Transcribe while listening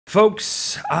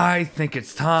Folks, I think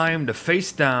it's time to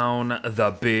face down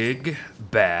the big,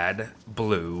 bad,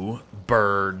 blue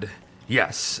bird.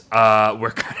 Yes,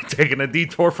 we're kind of taking a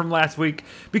detour from last week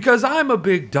because I'm a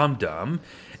big dum-dum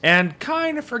and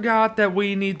kind of forgot that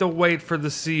we need to wait for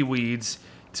the seaweeds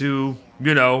to,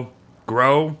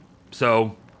 grow.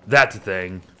 So, that's a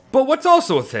thing. But what's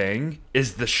also a thing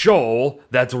is the shoal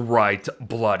that's right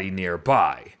bloody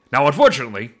nearby. Now,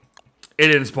 unfortunately, it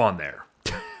didn't spawn there.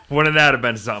 Wouldn't that have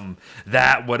been something?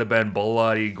 That would have been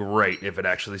bloody great if it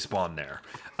actually spawned there.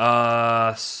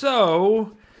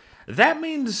 So that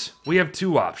means we have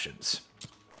two options.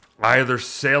 I either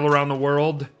sail around the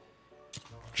world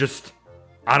just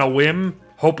on a whim,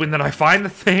 hoping that I find the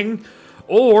thing,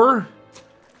 or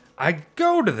I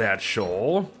go to that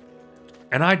shoal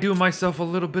and I do myself a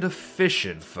little bit of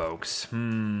fishing, folks.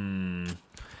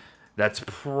 That's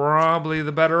probably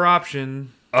the better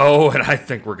option. Oh, and I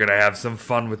think we're gonna have some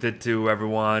fun with it too,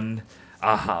 everyone.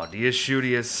 Howdy-us,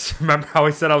 shooty-us. Remember how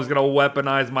I said I was gonna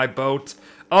weaponize my boat?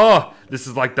 Oh, this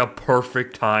is like the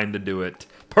perfect time to do it.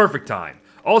 Perfect time.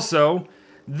 Also,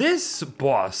 this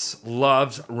boss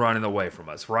loves running away from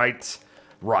us, right?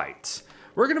 Right.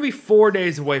 We're gonna be 4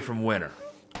 days away from winter.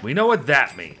 We know what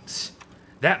that means.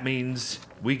 That means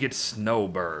we get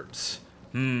snowbirds.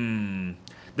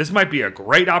 This might be a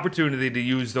great opportunity to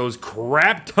use those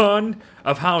crap ton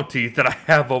of hound teeth that I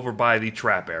have over by the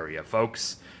trap area,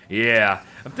 folks. Yeah,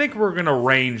 I think we're gonna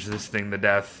range this thing to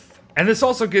death. And this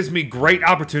also gives me great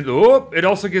opportunity. It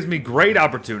also gives me great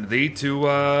opportunity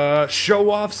to show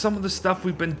off some of the stuff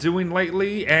we've been doing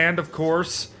lately, and of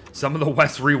course, some of the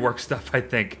West rework stuff, I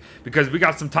think, because we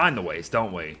got some time to waste,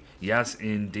 don't we? Yes,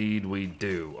 indeed we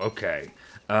do. Okay.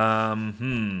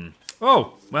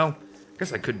 Oh, well, I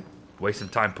guess I could waste some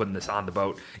time putting this on the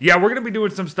boat. Yeah, we're going to be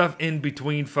doing some stuff in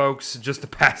between, folks, just to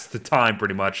pass the time,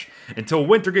 pretty much. Until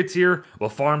winter gets here, we'll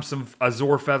farm some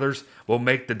azure feathers, we'll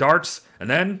make the darts, and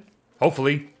then,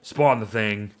 hopefully, spawn the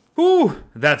thing. Whew,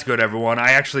 that's good, everyone.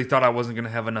 I actually thought I wasn't going to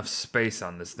have enough space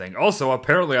on this thing. Also,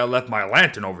 apparently I left my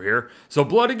lantern over here, so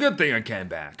bloody good thing I came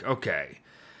back. Okay.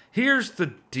 Here's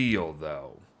the deal,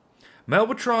 though.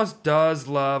 MALBATROSS does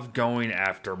love going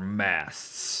after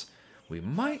masts. We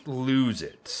might lose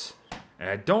it. And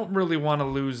I don't really want to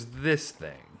lose this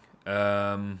thing.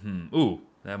 Ooh,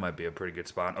 that might be a pretty good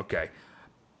spot. Okay.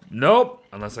 Nope.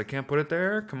 Unless I can't put it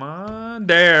there. Come on.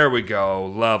 There we go.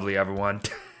 Lovely, everyone.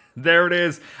 There it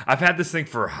is. I've had this thing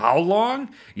for how long?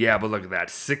 Yeah, but look at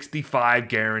that. 65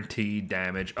 guaranteed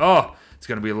damage. Oh, it's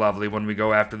going to be lovely when we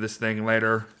go after this thing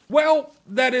later. Well,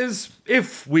 that is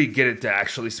if we get it to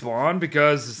actually spawn,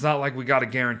 because it's not like we got a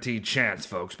guaranteed chance,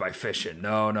 folks, by fishing.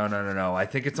 No. I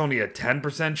think it's only a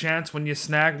 10% chance when you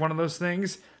snag one of those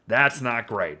things. That's not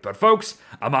great. But, folks,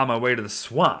 I'm on my way to the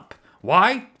swamp.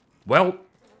 Why? Well,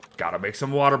 gotta make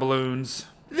some water balloons.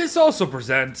 This also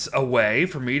presents a way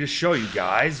for me to show you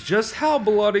guys just how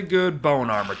bloody good bone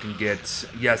armor can get.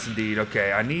 Yes, indeed.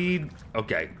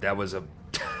 Okay, that was a...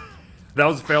 That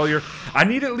was a failure. I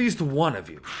need at least one of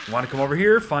you. Want to come over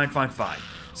here? Fine.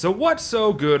 So what's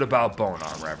so good about bone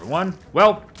armor, everyone?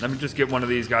 Well, let me just get one of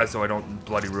these guys so I don't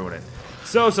bloody ruin it.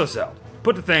 So.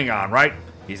 Put the thing on, right?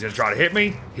 He's going to try to hit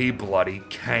me. He bloody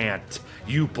can't.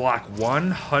 You block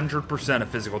 100% of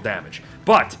physical damage.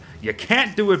 But you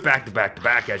can't do it back to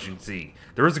back, as you can see.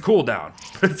 There is a cooldown.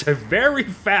 But it's a very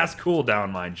fast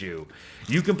cooldown, mind you.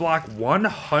 You can block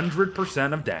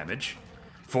 100% of damage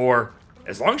for...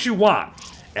 as long as you want,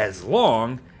 as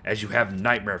long as you have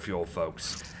nightmare fuel,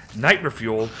 folks. Nightmare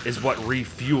fuel is what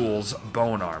refuels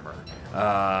bone armor.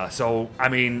 So, I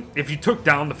mean, if you took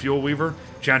down the fuel weaver,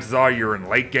 chances are you're in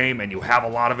late game and you have a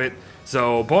lot of it.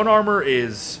 So, bone armor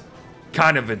is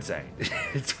kind of insane.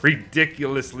 It's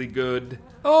ridiculously good.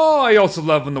 Oh, I also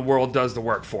love when the world does the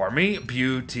work for me.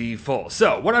 Beautiful.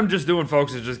 So, what I'm just doing,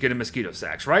 folks, is just getting mosquito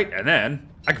sacks, right? And then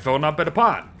I can fill them up at a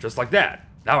pond, just like that.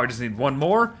 Now I just need one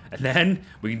more, and then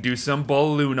we can do some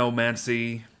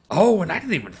balloonomancy. Oh, and I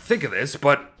didn't even think of this,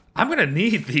 but I'm gonna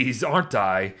need these, aren't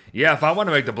I? Yeah, if I want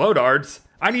to make the blow darts,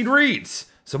 I need reeds.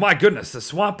 So my goodness, the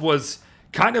swamp was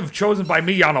kind of chosen by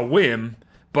me on a whim,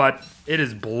 but it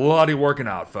is bloody working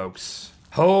out, folks.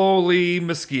 Holy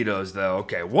mosquitoes, though.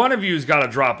 Okay, one of you's gotta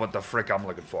drop what the frick I'm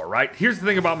looking for, right? Here's the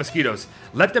thing about mosquitoes.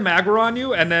 Let them aggro on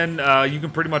you, and then you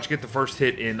can pretty much get the first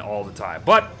hit in all the time.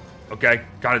 But... okay,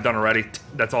 kind of done already.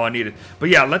 That's all I needed. But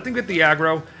yeah, let them get the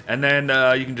aggro, and then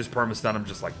you can just perma-stun them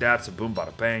just like that. So boom,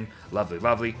 bada bang.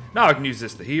 Lovely. Now I can use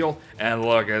this to heal. And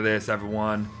look at this,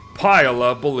 everyone. Pile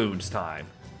of balloons time.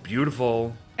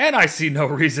 Beautiful. And I see no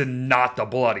reason not to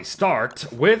bloody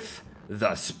start with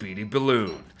the speedy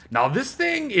balloon. Now, this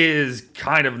thing is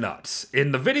kind of nuts.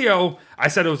 In the video, I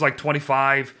said it was like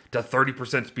 25 to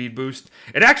 30% speed boost.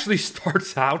 It actually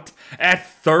starts out at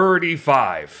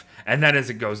 35. And then as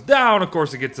it goes down, of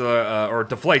course, it gets, or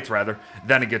deflates rather,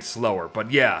 then it gets slower. But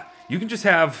yeah, you can just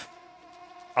have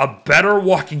a better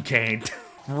walking cane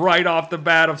right off the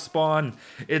bat of spawn.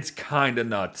 It's kind of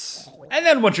nuts. And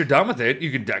then once you're done with it,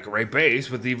 you can decorate base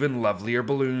with even lovelier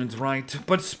balloons, right?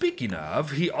 But speaking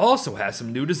of, he also has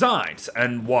some new designs.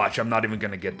 And watch, I'm not even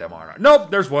going to get them, aren't I?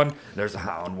 Nope, there's one. There's a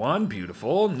hound one,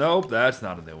 beautiful. Nope, that's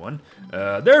not a new one.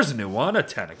 There's a new one, a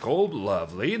tentacle,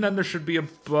 lovely. And then there should be a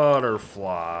butterfly.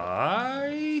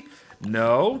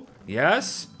 No,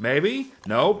 yes, maybe.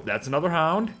 Nope, that's another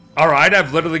hound. All right,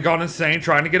 I've literally gone insane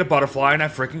trying to get a butterfly and I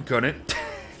freaking couldn't.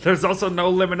 There's also no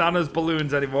limit on his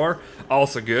balloons anymore.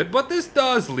 Also good. But this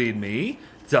does lead me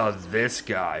to this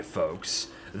guy, folks.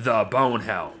 The Bone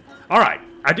Helm. Alright,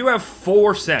 I do have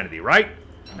 4 sanity, right?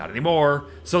 Not anymore.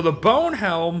 So the Bone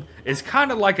Helm is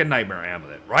kind of like a nightmare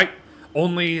amulet, right?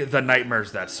 Only the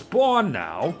nightmares that spawn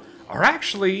now are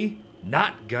actually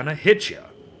not gonna hit you.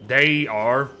 They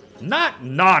are not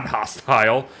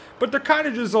non-hostile, but they're kind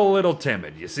of just a little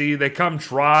timid. You see, they come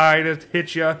try to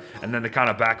hit you, and then they kind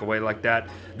of back away like that.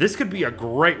 This could be a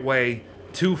great way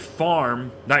to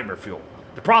farm nightmare fuel.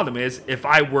 The problem is, if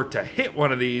I were to hit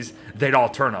one of these, they'd all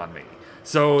turn on me.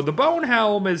 So the Bone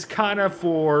Helm is kind of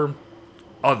for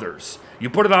others.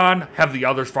 You put it on, have the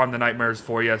others farm the nightmares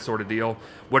for you, sort of deal.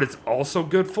 What it's also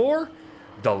good for?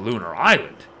 The Lunar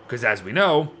Island. Because as we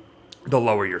know, the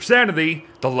lower your sanity,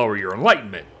 the lower your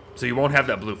enlightenment. So you won't have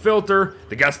that blue filter,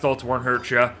 the Gestalts won't hurt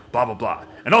you, blah, blah, blah.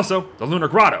 And also, the Lunar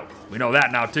Grotto. We know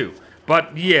that now, too.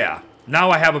 But, yeah,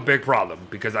 now I have a big problem,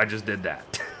 because I just did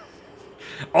that.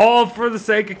 All for the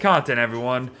sake of content,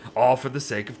 everyone. All for the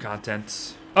sake of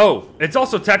content. Oh, it's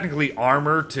also technically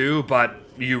armor, too, but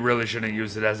you really shouldn't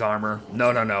use it as armor.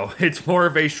 No, no, no. It's more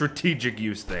of a strategic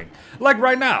use thing. Like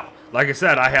right now. Like I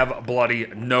said, I have bloody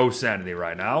no sanity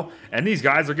right now, and these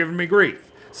guys are giving me grief.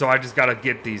 So I just gotta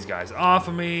get these guys off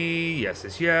of me. Yes,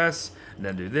 yes, yes. And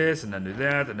then do this, and then do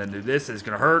that, and then do this. It's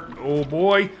gonna hurt. Oh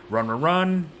boy. Run, run,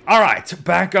 run. Alright,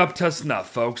 back up to snuff,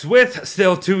 folks. With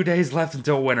still 2 days left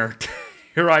until winter.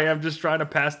 Here I am just trying to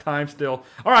pass time still.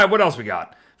 Alright, what else we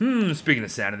got? Speaking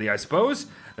of sanity, I suppose.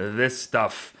 This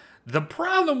stuff. The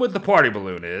problem with the party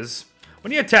balloon is,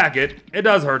 when you attack it, it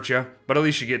does hurt you, but at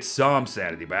least you get some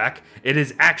sanity back. It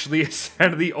is actually a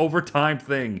sanity over time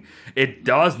thing. It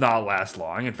does not last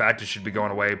long. In fact, it should be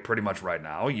going away pretty much right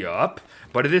now. Yup.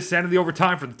 But it is sanity over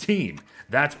time for the team.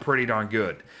 That's pretty darn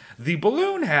good. The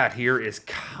balloon hat here is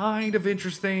kind of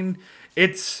interesting.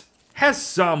 It has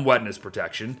some wetness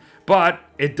protection, but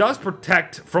it does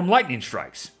protect from lightning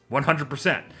strikes.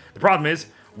 100%. The problem is,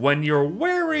 when you're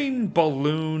wearing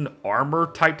balloon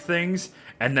armor type things,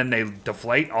 and then they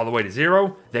deflate all the way to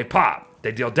 0, they pop.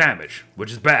 They deal damage,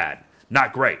 which is bad.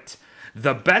 Not great.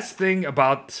 The best thing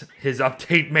about his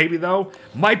update, maybe, though,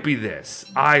 might be this.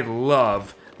 I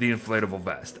love the inflatable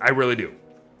vest. I really do.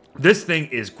 This thing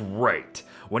is great.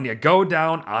 When you go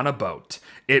down on a boat,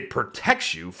 it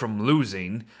protects you from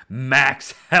losing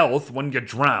max health when you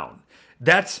drown.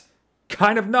 That's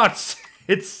kind of nuts.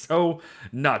 It's so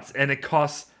nuts, and it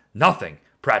costs nothing.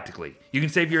 Practically. You can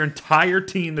save your entire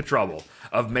team the trouble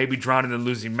of maybe drowning and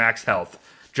losing max health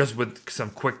just with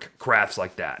some quick crafts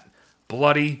like that.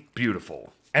 Bloody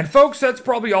beautiful. And folks, that's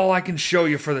probably all I can show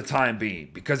you for the time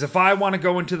being, because if I want to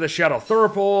go into the Shadow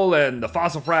Thurple and the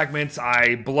fossil fragments,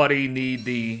 I bloody need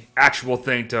the actual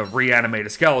thing to reanimate a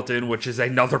skeleton, which is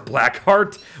another black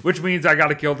heart, which means I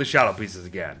gotta kill the shadow pieces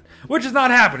again, which is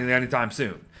not happening anytime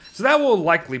soon. So that will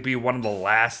likely be one of the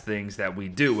last things that we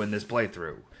do in this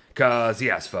playthrough. Because,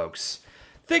 yes, folks,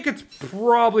 I think it's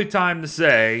probably time to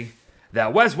say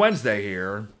that West Wednesday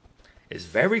here is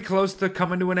very close to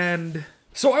coming to an end.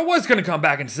 So I was going to come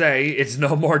back and say it's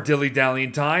no more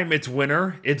dilly-dallying time. It's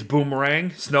winter, it's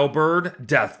boomerang, snowbird,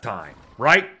 death time,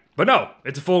 right? But no,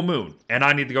 it's a full moon, and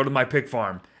I need to go to my pig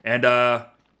farm. And,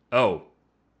 oh,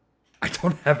 I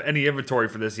don't have any inventory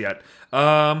for this yet.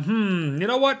 You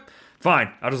know what?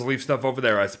 Fine, I'll just leave stuff over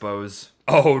there, I suppose.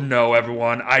 Oh no,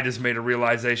 everyone, I just made a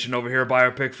realization over here by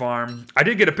our pig farm. I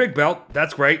did get a pig belt,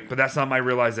 that's great, but that's not my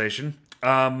realization.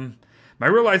 My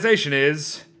realization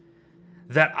is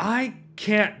that I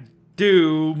can't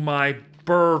do my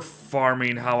bird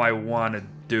farming how I want to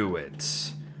do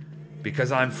it.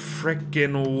 Because I'm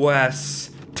frickin' Wes.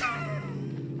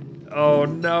 Oh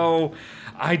no,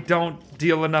 I don't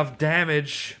deal enough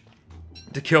damage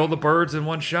to kill the birds in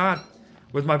one shot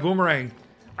with my boomerang.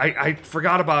 I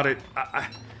forgot about it.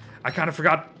 I kind of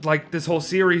forgot, like, this whole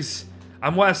series.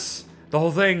 I'm Wes. The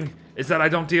whole thing is that I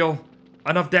don't deal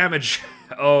Enough damage.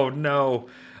 Oh, no.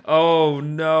 Oh,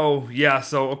 no. Yeah,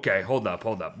 so, okay, hold up.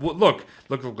 Look.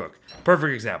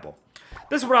 Perfect example.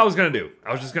 This is what I was gonna do.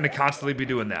 I was just gonna constantly be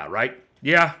doing that, right?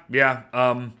 Yeah,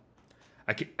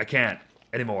 I can't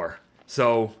anymore.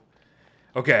 So,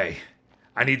 okay.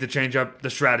 I need to change up the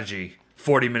strategy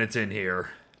 40 minutes in here.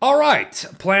 Alright,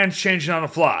 plans changing on the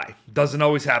fly. Doesn't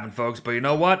always happen, folks, but you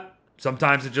know what?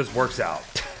 Sometimes it just works out.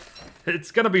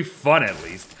 It's gonna be fun, at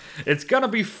least. It's gonna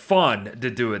be fun to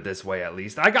do it this way, at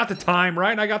least. I got the time,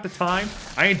 right? I got the time.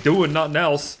 I ain't doing nothing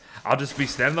else. I'll just be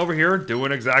standing over here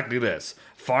doing exactly this.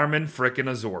 Farming frickin'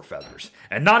 Azure feathers.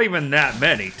 And not even that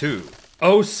many, too.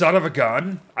 Oh, son of a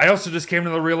gun. I also just came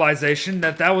to the realization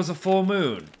that that was a full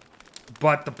moon.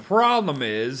 But the problem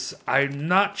is, I'm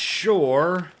not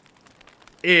sure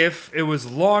if it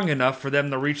was long enough for them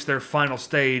to reach their final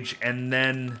stage and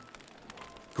then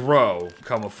grow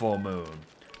come a full moon.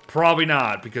 Probably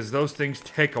not, because those things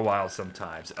take a while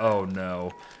sometimes. Oh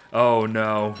no. Oh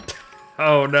no.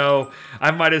 Oh no.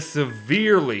 I might have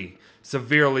severely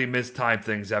mistimed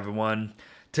things, everyone.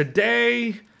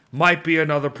 Today might be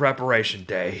another preparation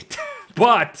day.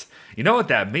 But, you know what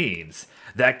that means?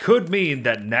 That could mean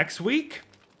that next week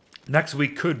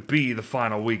could be the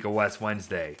final week of West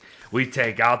Wednesday. We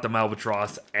take out the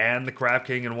MALBATROSS and the Crab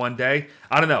King in one day.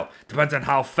 I don't know. Depends on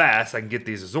how fast I can get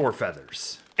these Azure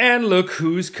feathers. And look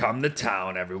who's come to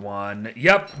town, everyone.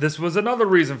 Yep, this was another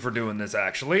reason for doing this,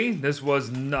 actually. This was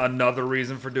another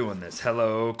reason for doing this.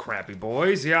 Hello, crappy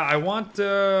boys. Yeah, I want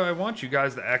you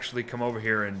guys to actually come over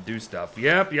here and do stuff.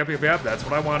 Yep. That's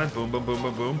what I wanted. Boom, boom, boom,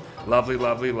 boom, boom.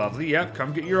 Lovely. Yep,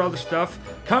 come get your other stuff.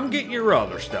 Come get your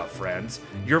other stuff, friends.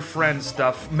 Your friends'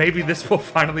 stuff. Maybe this will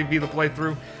finally be the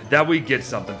playthrough that we get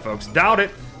something, folks. Doubt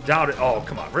it. Oh,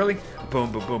 come on, really? Boom,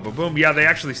 boom, boom, boom, boom. Yeah, they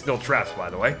actually steal traps, by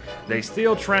the way. They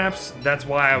steal traps. That's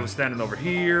why I was standing over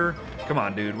here. Come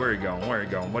on, dude. Where are you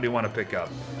going? What do you want to pick up?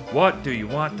 What do you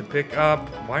want to pick up?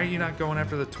 Why are you not going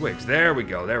after the twigs? There we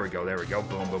go.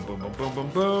 Boom, boom, boom, boom, boom, boom,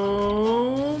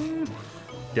 boom.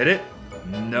 Did it?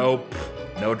 Nope.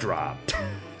 No drop.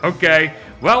 Okay.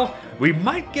 Well, we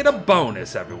might get a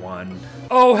bonus, everyone.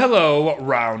 Oh, hello,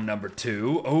 round number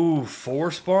 2. Oh,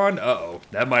 4 spawned? Uh-oh.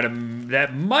 That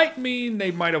might mean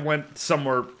they might have went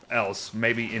somewhere else.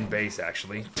 Maybe in base,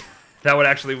 actually. That would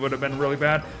have been really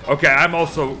bad. Okay, I'm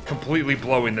also completely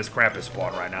blowing this Krampus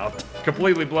spawn right now.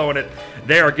 Completely blowing it.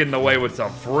 They are getting away with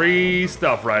some free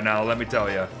stuff right now, let me tell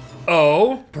you.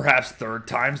 Oh, perhaps third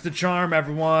time's the charm,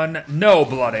 everyone. No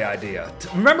bloody idea.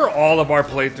 Remember all of our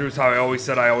playthroughs, how I always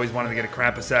said I always wanted to get a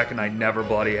Krampus sack and I never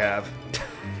bloody have?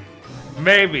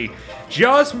 Maybe,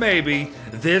 just maybe,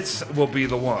 this will be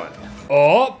the one.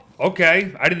 Oh,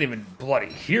 okay. I didn't even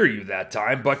bloody hear you that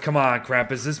time, but come on,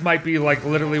 Krampus. This might be like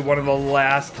literally one of the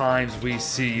last times we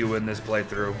see you in this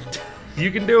playthrough.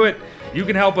 You can do it. You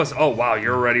can help us. Oh, wow,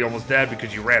 you're already almost dead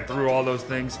because you ran through all those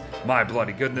things. My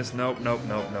bloody goodness. Nope.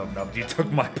 You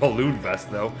took my balloon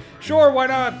vest, though. Sure, why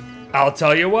not? I'll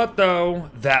tell you what, though.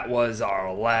 That was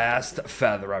our last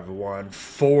feather, everyone.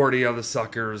 40 of the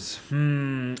suckers.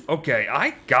 Okay,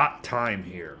 I got time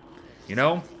here. You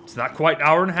know, it's not quite an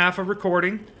hour and a half of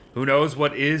recording. Who knows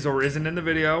what is or isn't in the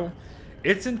video.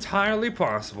 It's entirely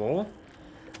possible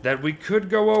that we could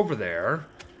go over there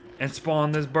and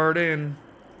spawn this bird in.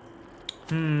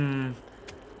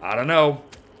 I don't know.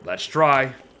 Let's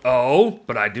try. Oh,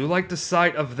 but I do like the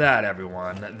sight of that,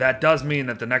 everyone. That does mean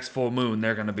that the next full moon,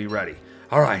 they're going to be ready.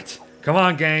 All right. Come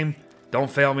on, game. Don't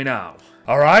fail me now.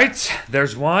 All right.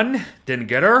 There's one. Didn't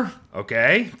get her.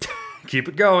 Okay. Keep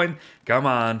it going. Come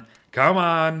on.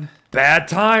 Bad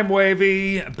time,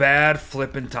 Wavy. Bad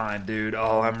flipping time, dude.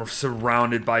 Oh, I'm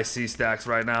surrounded by C-stacks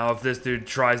right now. If this dude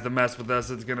tries to mess with us,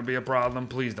 it's going to be a problem.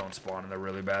 Please don't spawn in the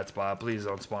really bad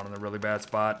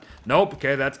spot. Nope.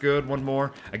 Okay, that's good. One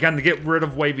more. Again, to get rid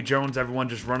of Wavy Jones, everyone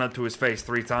just run up to his face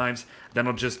 3 times. Then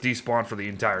he'll just despawn for the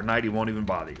entire night. He won't even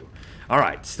bother you. All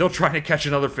right. Still trying to catch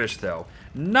another fish, though.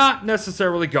 Not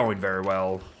necessarily going very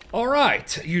well.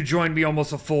 Alright, you joined me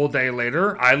almost a full day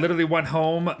later. I literally went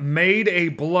home, made a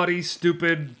bloody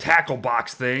stupid tackle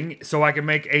box thing so I can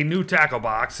make a new tackle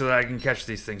box so that I can catch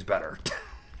these things better.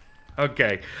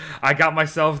 Okay, I got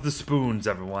myself the spoons,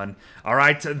 everyone.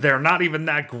 Alright, they're not even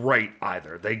that great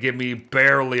either. They give me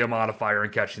barely a modifier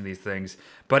in catching these things.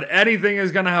 But anything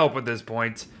is going to help at this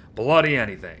point. Bloody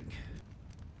anything.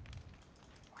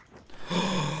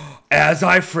 As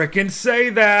I frickin' say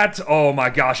that, oh my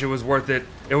gosh, it was worth it.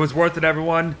 It was worth it,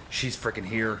 everyone. She's frickin'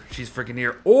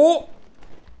 here. Oh,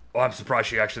 I'm surprised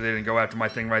she actually didn't go after my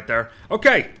thing right there.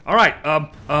 Okay, all right.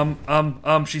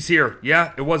 She's here.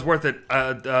 Yeah, it was worth it.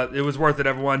 It was worth it,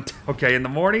 everyone. Okay, in the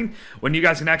morning when you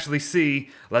guys can actually see,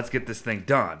 let's get this thing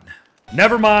done.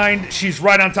 Never mind, she's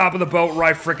right on top of the boat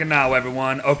right freaking now,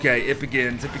 everyone. Okay, it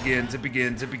begins, it begins, it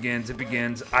begins, it begins, it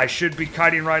begins. I should be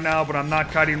kiting right now, but I'm not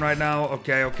kiting right now.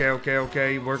 Okay, okay, okay,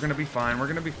 okay. We're gonna be fine, we're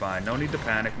gonna be fine. No need to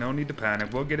panic, no need to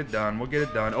panic. We'll get it done, we'll get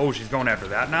it done. Oh, she's going after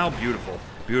that now? Beautiful,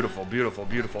 beautiful, beautiful,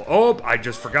 beautiful. Oh, I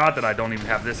just forgot that I don't even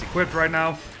have this equipped right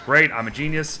now. Great, I'm a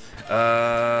genius.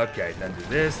 Okay, then do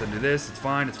this, then do this. It's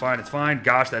fine, it's fine, it's fine.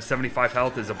 Gosh, that 75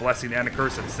 health is a blessing and a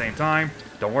curse at the same time.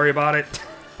 Don't worry about it.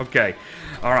 Okay,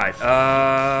 all right,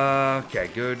 okay,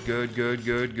 good, good, good,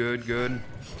 good, good, good.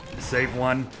 Save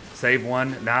one, save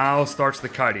one. Now starts the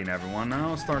kiting, everyone.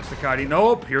 Now starts the kiting.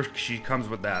 Nope, here she comes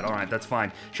with that. All right, that's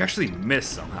fine. She actually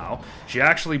missed somehow. She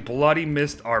actually bloody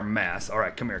missed our mass. All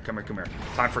right, come here, come here, come here.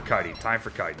 Time for kiting, time for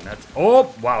kiting. That's,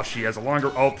 oh, wow, she has a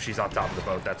longer, oh, she's on top of the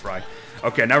boat, that's right.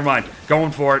 Okay, never mind.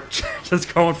 Going for it.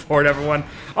 Just going for it, everyone.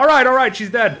 All right, she's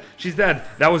dead. She's dead.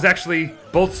 That was actually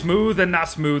both smooth and not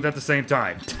smooth at the same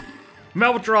time.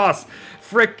 MALBATROSS,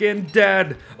 freaking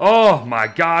dead. Oh, my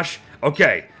gosh.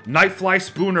 Okay, Nightfly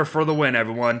Spooner for the win,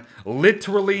 everyone.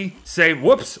 Literally saved,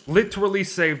 whoops, literally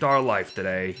saved our life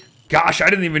today. Gosh, I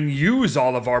didn't even use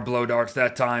all of our blow darts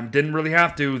that time. Didn't really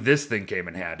have to. This thing came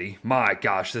in handy. My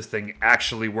gosh, this thing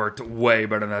actually worked way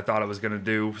better than I thought it was going to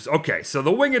do. Okay, so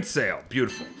the winged sail.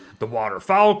 Beautiful. The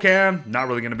waterfowl can. Not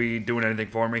really going to be doing anything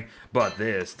for me. But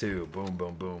this, too. Boom,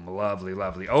 boom, boom. Lovely,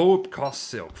 lovely. Oh, cost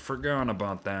silk. Forgot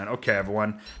about that. Okay,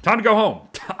 everyone. Time to go home.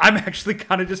 I'm actually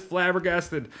kind of just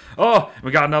flabbergasted. Oh, we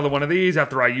got another one of these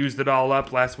after I used it all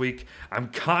up last week. I'm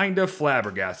kind of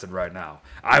flabbergasted right now.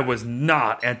 I was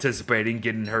not anticipating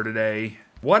getting her today.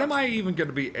 What am I even going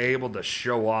to be able to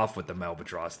show off with the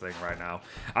MALBATROSS thing right now?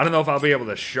 I don't know if I'll be able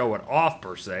to show it off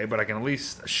per se, but I can at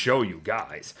least show you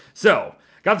guys. So,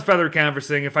 got the feather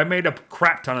canvassing. If I made a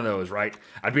crap ton of those, right,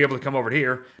 I'd be able to come over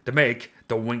here to make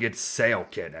the winged sail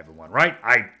kit, everyone, right?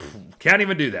 I can't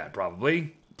even do that,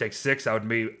 probably. Take 6, that would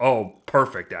be, oh,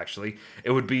 perfect, actually.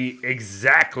 It would be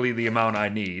exactly the amount I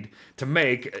need to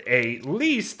make at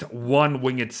least one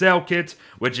winged sail kit,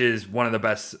 which is one of the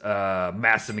best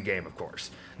masks in the game, of course.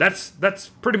 That's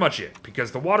pretty much it,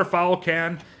 because the waterfowl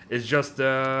can is just, wait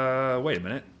a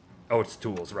minute. Oh, it's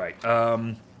tools, right.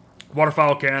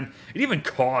 Waterfowl can. It even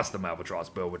costs the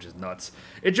MALBATROSS bill, which is nuts.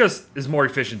 It just is more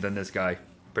efficient than this guy,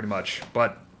 pretty much.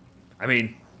 But, I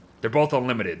mean, they're both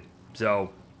unlimited,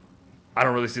 so I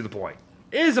don't really see the point.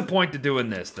 Is a point to doing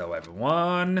this, though,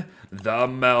 everyone. The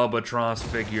MALBATROSS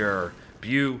figure.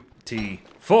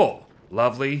 Beautiful.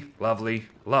 Lovely, lovely,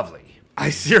 lovely. I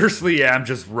seriously am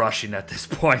just rushing at this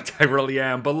point. I really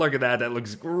am. But look at that. That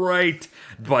looks great.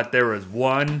 But there is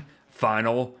one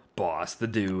final boss to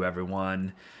do,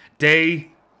 everyone. Day,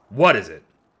 what is it?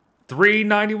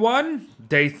 391?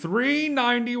 Day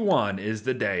 391 is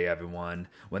the day, everyone.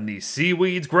 When these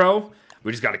seaweeds grow,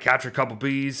 we just got to capture a couple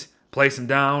bees, place them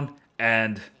down,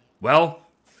 and, well,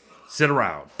 sit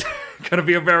around. Gonna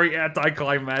be a very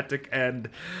anticlimactic end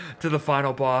to the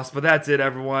final boss, but that's it,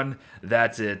 everyone.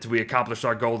 That's it. We accomplished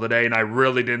our goal today, and I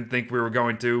really didn't think we were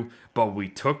going to, but we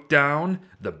took down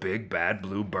the big bad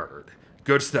blue bird.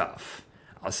 Good stuff.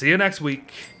 I'll see you next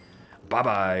week.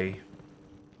 Bye-bye.